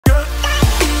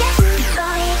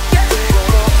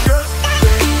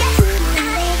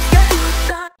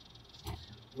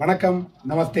Vanakkam,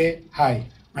 Namaste, Hi.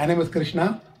 My name is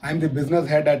Krishna. I'm the business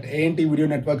head at A&T Video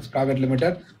Networks Private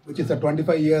Limited, which is a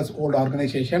 25 years old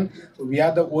organization. So we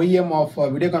are the OEM of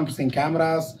video conferencing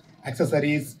cameras,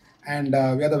 accessories, and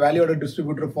we are the value-added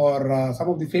distributor for some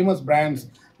of the famous brands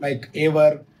like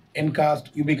Aver,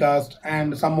 Ncast, Ubicast,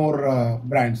 and some more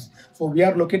brands. So we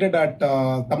are located at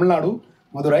Tamil Nadu,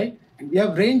 Madurai, and we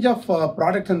have range of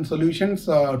products and solutions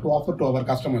to offer to our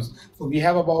customers. So we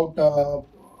have about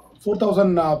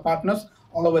 4,000 partners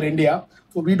all over India.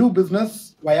 So we do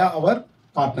business via our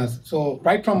partners. So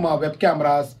right from web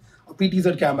cameras,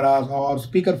 PTZ cameras, or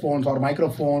speaker phones, or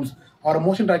microphones, or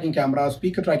motion tracking cameras,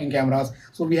 speaker tracking cameras.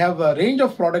 So we have a range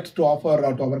of products to offer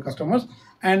to our customers.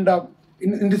 And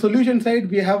in the solution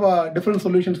side, we have different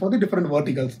solutions for the different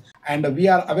verticals. And we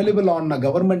are available on a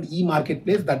government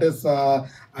e-marketplace, that is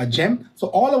GEM. So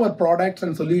all our products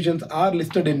and solutions are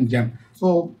listed in GEM.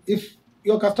 So if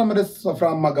your customer is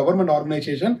from a government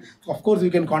organization, so of course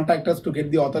you can contact us to get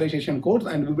the authorization codes,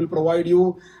 and we will provide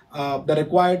you the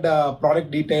required product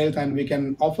details, and we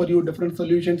can offer you different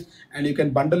solutions, and you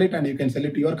can bundle it and you can sell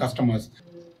it to your customers.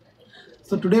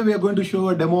 So today we are going to show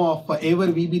a demo of Aver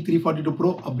VB342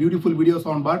 Pro, a beautiful video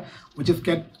soundbar which is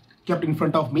kept in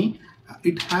front of me.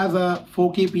 It has a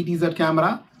 4K PTZ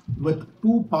camera with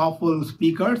 2 powerful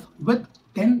speakers with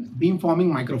 10 beamforming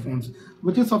microphones,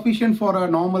 which is sufficient for a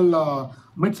normal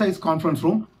mid-size conference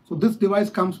room. So this device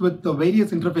comes with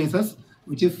various interfaces,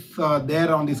 which is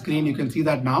there on the screen. You can see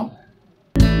that now.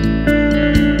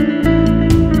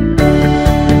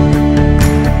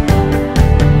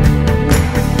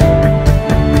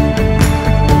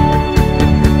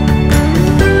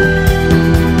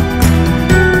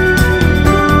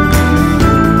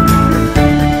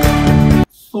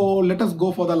 So let us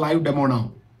go for the live demo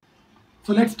now.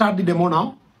 So let's start the demo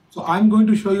now. So I'm going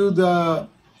to show you the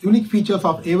unique features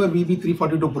of Aver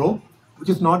VB342 Pro, which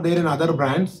is not there in other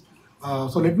brands.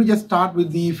 So let me just start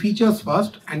with the features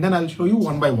first, and then I'll show you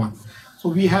one by one. So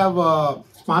we have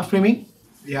smart framing,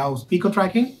 we have speaker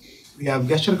tracking, we have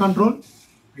gesture control,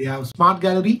 we have smart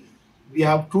gallery, we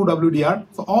have true WDR.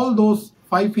 So all those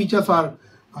 5 features are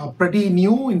pretty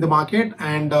new in the market,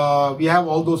 and we have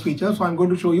all those features. So I'm going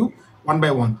to show you one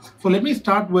by one. So let me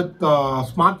start with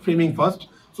smart framing first.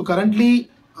 So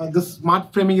currently this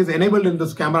smart framing is enabled in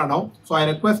this camera now. So I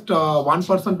request one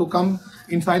person to come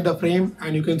inside the frame,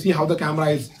 and you can see how the camera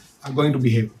is going to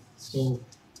behave. So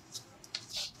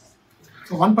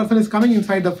one person is coming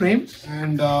inside the frame,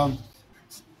 and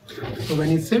so when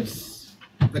he sits,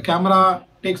 the camera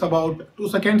takes about 2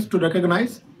 seconds to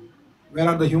recognize where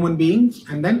are the human beings,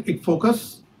 and then it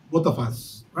focuses both of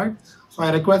us, right? So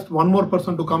I request one more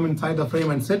person to come inside the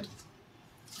frame and sit,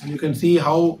 and you can see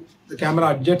how the camera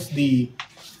adjusts the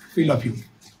field of view.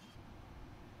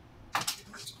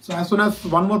 So as soon as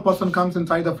one more person comes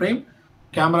inside the frame,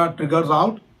 camera triggers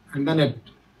out and then it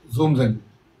zooms in,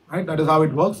 right? That is how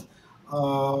it works.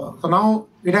 So now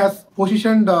it has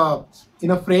positioned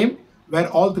in a frame where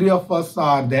all 3 of us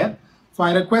are there. So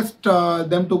I request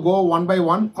them to go one by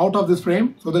one out of this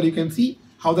frame so that you can see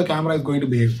how the camera is going to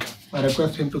behave. I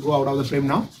request him to go out of the frame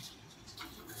now.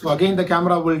 So again, the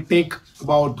camera will take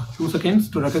about 2 seconds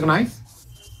to recognize.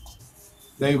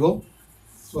 There you go.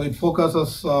 So it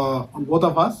focuses on both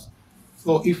of us.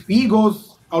 So if he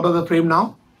goes out of the frame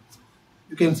now,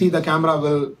 you can see the camera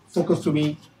will focus to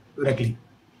me directly.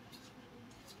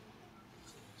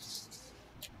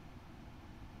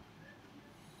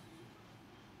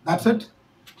 That's it.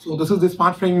 So this is the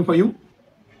smart framing for you.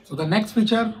 So the next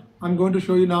feature I'm going to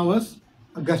show you now is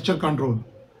a gesture control.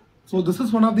 So this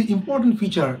is one of the important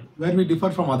feature where we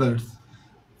differ from others.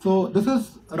 So this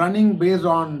is running based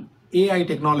on AI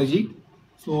technology.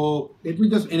 So let me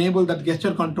just enable that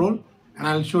gesture control, and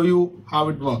I'll show you how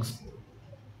it works.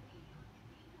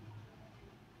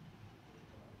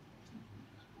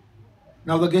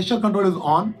 Now the gesture control is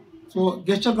on. So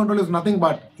gesture control is nothing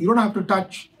but you don't have to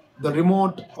touch the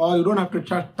remote, or you don't have to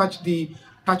touch the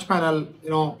touch panel,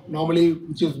 normally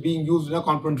which is being used in a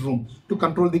conference room to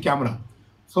control the camera.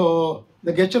 So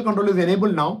the gesture control is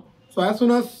enabled now. So as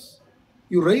soon as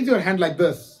you raise your hand like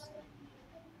this,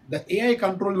 the AI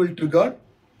control will trigger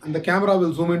and the camera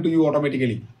will zoom into you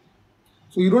automatically.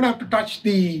 So you don't have to touch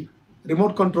the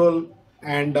remote control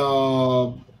and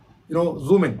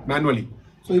zoom in manually.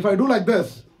 So if I do like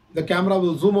this, the camera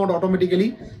will zoom out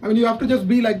automatically. I mean, you have to just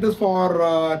be like this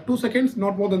for 2 seconds,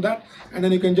 not more than that, and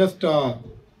then you can just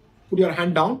put your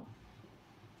hand down.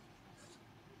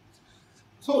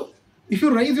 So if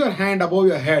you raise your hand above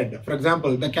your head, for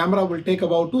example, the camera will take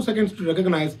about 2 seconds to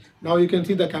recognize. Now you can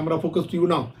see the camera focused to you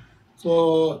now.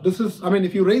 So this is, I mean,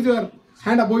 if you raise your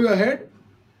hand above your head,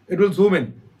 it will zoom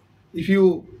in. if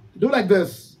you do like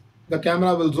this, the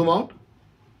camera will zoom out.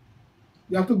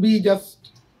 You have to be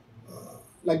just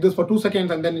like this for 2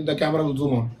 seconds and then the camera will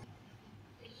zoom out.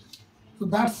 So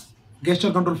that's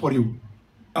gesture control for you.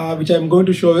 Which I'm going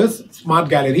to show is Smart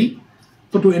Gallery.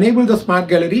 So to enable the Smart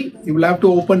Gallery, you will have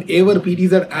to open Aver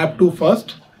PTZ app 2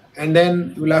 first, and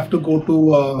then you will have to go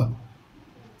to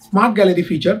Smart Gallery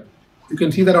feature. You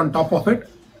can see that on top of it.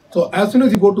 So as soon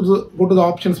as you go to the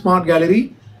option Smart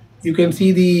Gallery, you can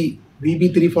see the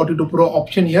VB342 Pro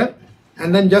option here,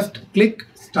 and then just click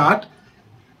Start.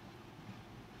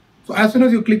 So as soon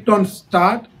as you clicked on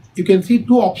Start, you can see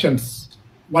two options.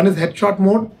 One is headshot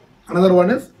mode, another one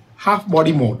is half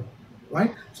body mode,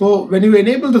 right? So when you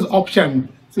enable this option,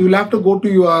 so you'll have to go to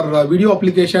your video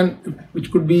application,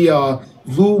 which could be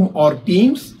Zoom or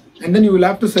Teams, and then you will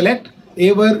have to select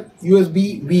Aver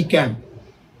USB VCam,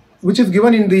 which is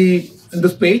given in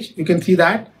this page. You can see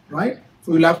that, right?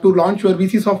 So you'll have to launch your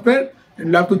VC software and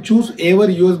you'll have to choose Aver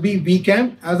USB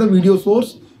VCam as a video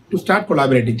source to start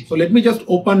collaborating. So let me just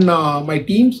open my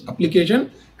Teams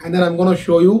application, and then I'm going to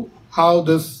show you how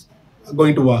this is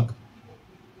going to work.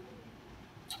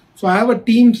 So I have a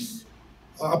Teams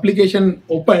application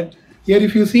open. Here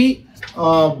if you see,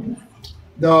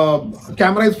 the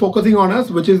camera is focusing on us,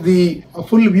 which is the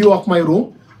full view of my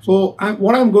room. So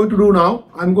what I'm going to do now,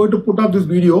 I'm going to put up this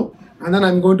video and then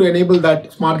I'm going to enable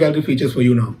that Smart Gallery features for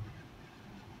you now.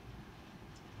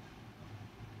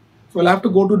 So I'll have to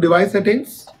go to device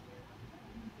settings,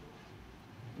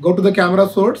 go to the camera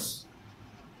source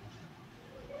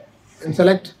and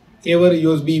select Aver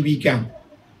USB VCam,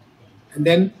 and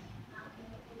then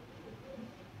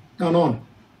turn on.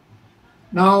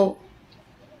 Now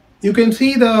you can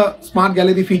see the Smart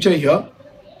Gallery feature here.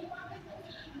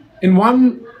 In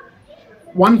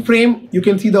one frame, you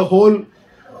can see the whole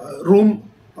room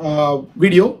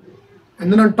video,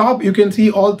 and then on top you can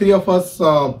see all three of us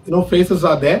faces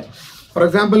are there. For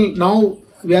example, now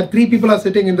we are 3 people are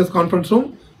sitting in this conference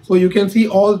room, so you can see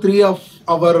all 3 of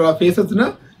our faces in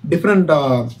a different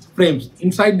frames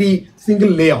inside the single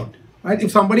layout, right?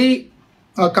 If somebody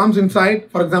comes inside,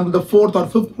 for example, the 4th or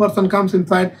 5th person comes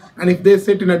inside, and if they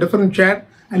sit in a different chair,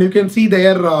 and you can see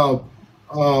their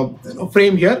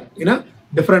frame here in a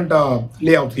different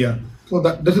layout here. So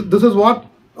this is what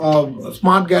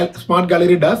Smart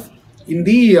Gallery does in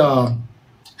the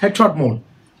headshot mode.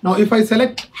 Now if I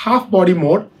select half body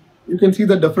mode, you can see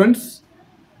the difference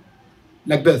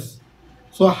like this.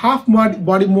 So half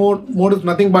body mode is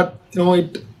nothing but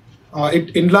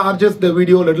it enlarges the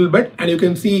video a little bit, and you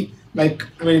can see, like,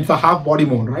 it's a half body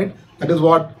mode, right? That is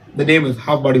what the name is,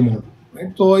 half body mode,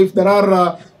 right? So if there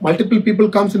are multiple people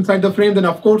comes inside the frame, then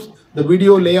of course the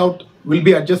video layout will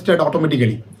be adjusted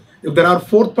automatically. If there are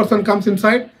 4th person comes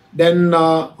inside, then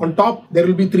on top there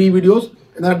will be 3 videos,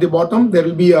 and then at the bottom there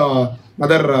will be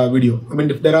another video.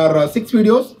 If there are 6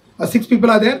 videos, 6 people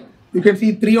are there, you can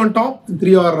see 3 on top and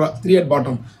 3 at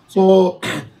bottom. So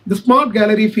the Smart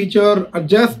Gallery feature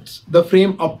adjusts the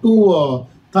frame up to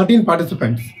 13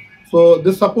 participants. So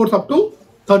this supports up to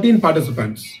 13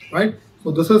 participants, right?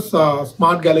 So this is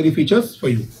Smart Gallery features for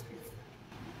you.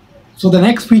 So the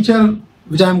next feature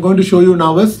which I am going to show you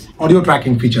now is audio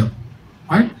tracking feature,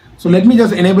 right? So let me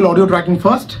just enable audio tracking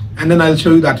first, and then I'll show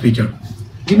you that feature.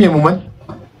 Give me a moment.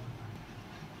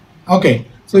 Okay,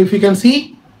 so if you can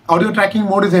see, audio tracking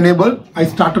mode is enabled. I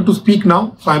started to speak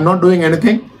now, so I'm not doing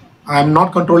anything. I'm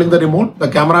not controlling the remote. The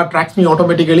camera tracks me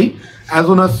automatically. As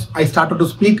soon as I started to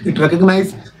speak, it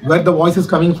recognizes where the voice is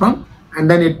coming from, and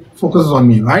then it focuses on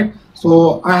me, right?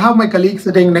 So I have my colleague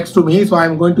sitting next to me, so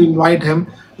I'm going to invite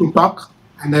him to talk,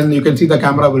 and then you can see the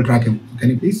camera will track him.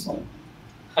 Can you please?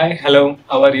 Hi, hello,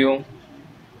 how are you?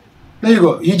 There you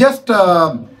go. He just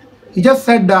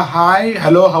said hi,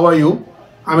 hello, how are you?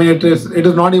 It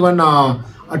is not even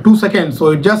 2 seconds,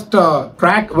 so it just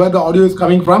track where the audio is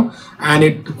coming from, and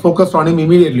it focused on him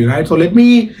immediately, right? So let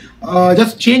me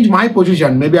just change my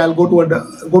position. Maybe I'll go to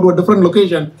a different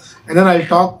location, and then I'll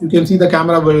talk. You can see the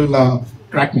camera will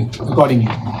track me accordingly.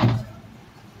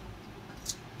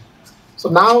 So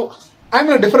now I'm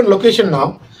in a different location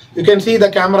now. You can see the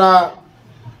camera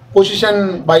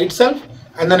position by itself,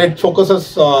 and then it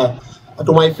focuses to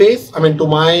my face, to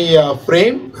my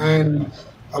frame, and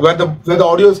where the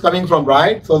audio is coming from,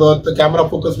 right? So the camera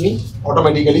focuses me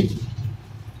automatically.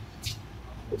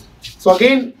 So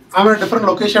again, I'm in a different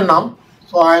location now.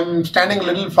 So I'm standing a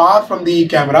little far from the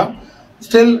camera.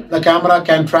 Still, the camera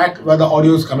can track where the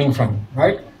audio is coming from,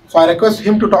 right? So I request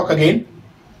him to talk again.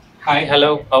 Hi,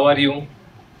 hello, how are you?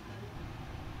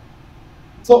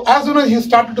 So as soon as he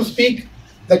started to speak,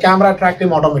 the camera tracked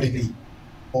him automatically.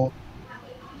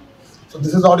 So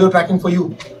this is audio tracking for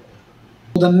you.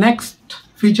 The next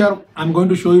feature I'm going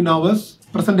to show you now is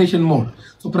presentation mode.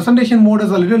 So presentation mode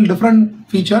is a little different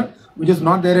feature which is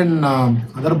not there in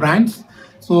other brands.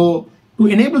 So to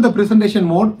enable the presentation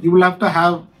mode, you will have to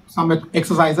have some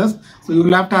exercises. So you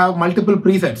will have to have multiple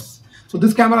presets. So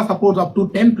this camera supports up to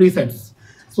 10 presets.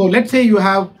 So let's say you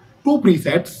have 2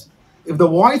 presets. If the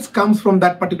voice comes from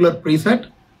that particular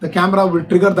preset, the camera will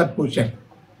trigger that position.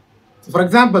 So for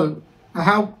example, I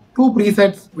have 2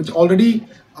 presets which is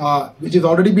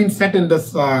already been set in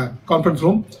this conference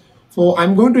room. So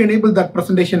I'm going to enable that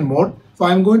presentation mode. So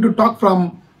I'm going to talk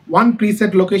from one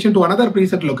preset location to another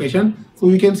preset location, so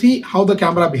you can see how the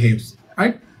camera behaves,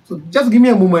 right? So just give me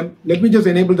a moment. Let me just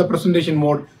enable the presentation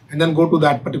mode and then go to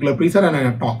that particular preset and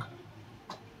I talk.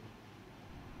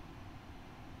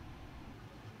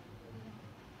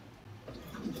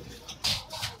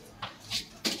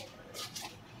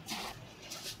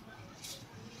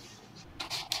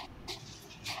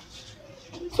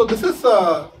 So this is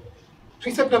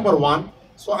preset number 1.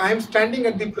 So I am standing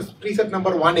at the preset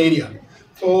number 1 area.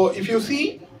 So if you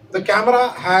see, the camera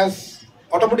has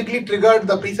automatically triggered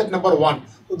the preset number 1.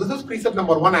 So this is preset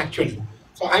number 1 actually.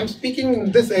 So I'm speaking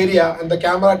in this area and the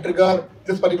camera trigger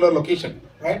this particular location,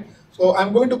 right? So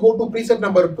I'm going to go to preset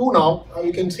number 2 now.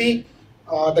 You can see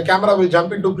the camera will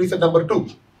jump into preset number 2.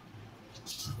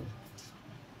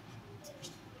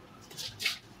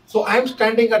 So I'm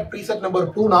standing at preset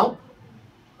number 2 now,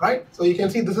 right? So you can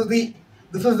see this is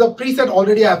the preset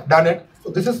already. I've done it.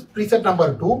 So this is preset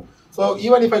number 2. So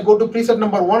even if I go to preset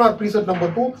number 1 or preset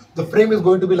number 2, the frame is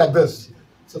going to be like this.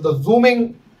 So the zoom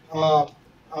in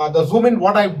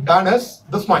what I've done is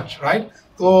this much, right?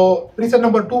 So preset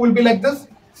number 2 will be like this,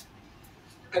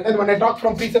 and then when I talk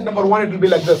from preset number 1, it will be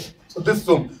like this. So this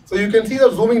zoom. So you can see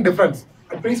the zooming difference.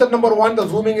 At preset number 1, the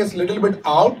zooming is little bit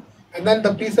out, and then the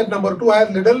preset number 2 has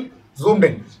little zoomed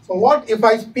in. So what if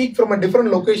I speak from a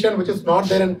different location which is not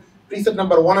there in preset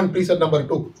number 1 and preset number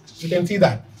 2? You can see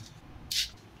that.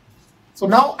 So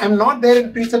now I'm not there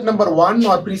in preset number 1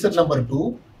 or preset number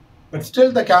 2, but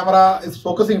still the camera is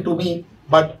focusing to me,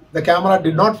 but the camera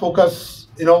did not focus,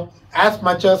 as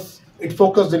much as it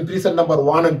focused in preset number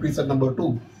 1 and preset number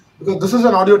 2, because this is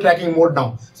an audio tracking mode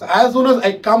now. So as soon as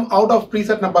I come out of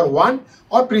preset number 1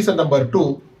 or preset number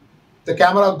 2, the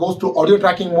camera goes to audio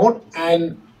tracking mode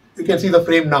and you can see the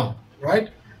frame now,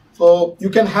 right? So you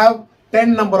can have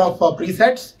 10 number of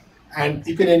presets and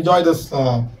you can enjoy this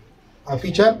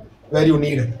feature where you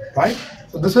need it, right?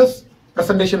 So this is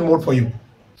presentation mode for you.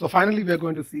 So finally, we are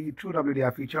going to see True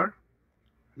WDR feature.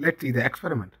 Let's see the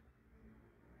experiment.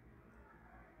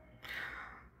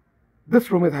 This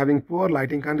room is having poor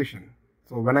lighting condition.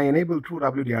 So when I enable True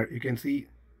WDR, you can see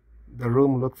the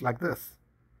room looks like this.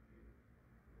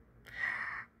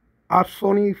 Our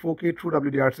Sony 4K True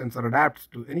WDR sensor adapts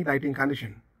to any lighting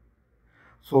condition.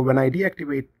 So when I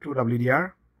deactivate True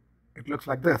WDR, it looks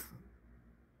like this.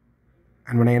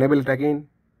 And when I enable it again,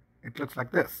 it looks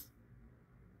like this.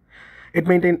 It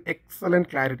maintains excellent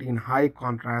clarity in high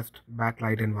contrast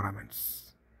backlight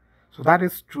environments. So that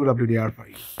is True WDR for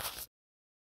you.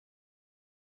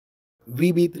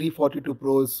 VB342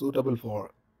 Pro is suitable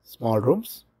for small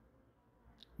rooms,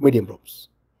 medium rooms.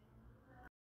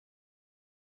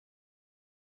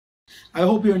 I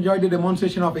hope you enjoyed the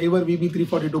demonstration of Aver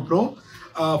VB342 Pro.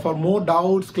 For more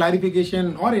doubts,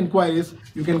 clarification or inquiries,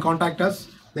 you can contact us.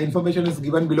 The information is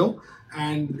given below.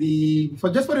 And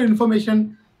just for your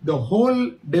information, the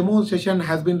whole demo session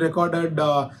has been recorded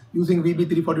using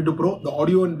VB342 Pro. The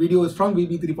audio and video is from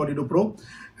VB342 Pro.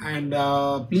 And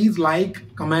please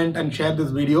like, comment and share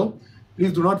this video.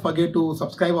 Please do not forget to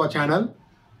subscribe our channel.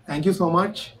 Thank you so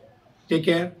much. Take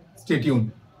care. Stay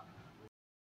tuned.